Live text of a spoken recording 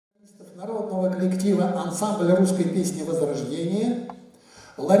народного коллектива ансамбля русской песни «Возрождение»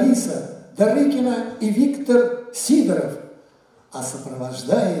 Лариса Дарыкина и Виктор Сидоров, а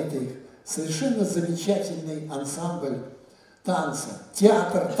сопровождает их совершенно замечательный ансамбль танца,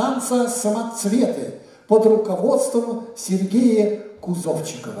 театр танца «Самоцветы» под руководством Сергея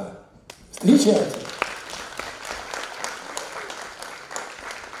Кузовчикова. Встречайте!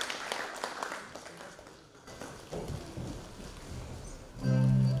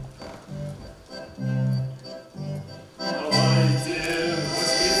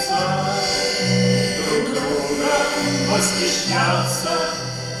 Восхищаться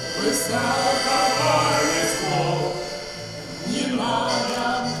высоковарных слов. Не надо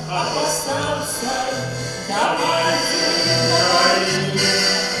опасаться, давайте говорить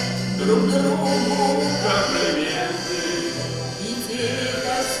друг другу комплименты и те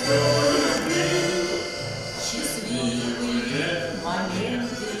костер любви, счастливые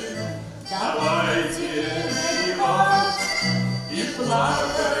моменты. Давайте напевать и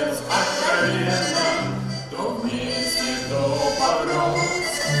плакать откровенно, то вместе, то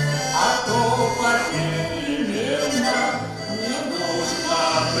попрось, а то попеременно. Не нужно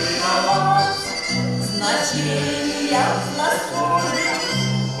придавать значения настолько,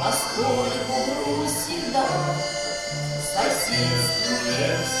 поскольку грусть всегда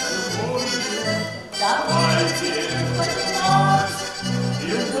соседствует с любовью. Давайте понимать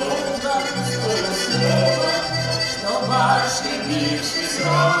друг друга слово, чтобы ошибившись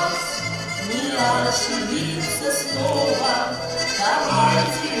раз, не ошибиться снова.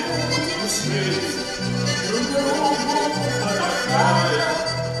 Давайте будем жить друг другу помогая,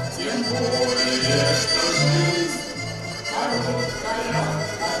 тем более, что жизнь короткая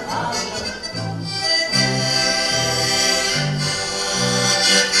такая.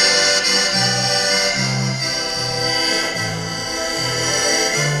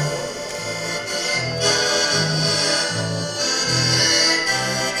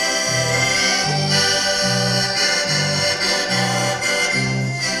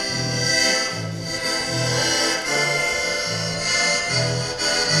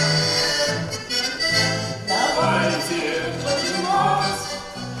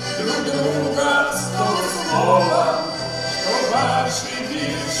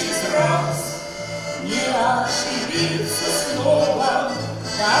 Ошибиться снова.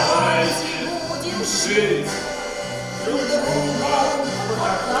 Давайте будем жить друг друга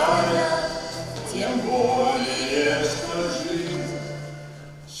помогая, тем более, что жизнь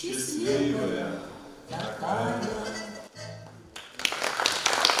счастливая такая.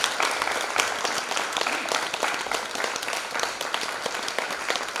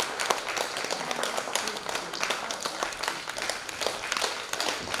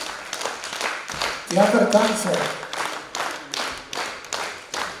 Театр танца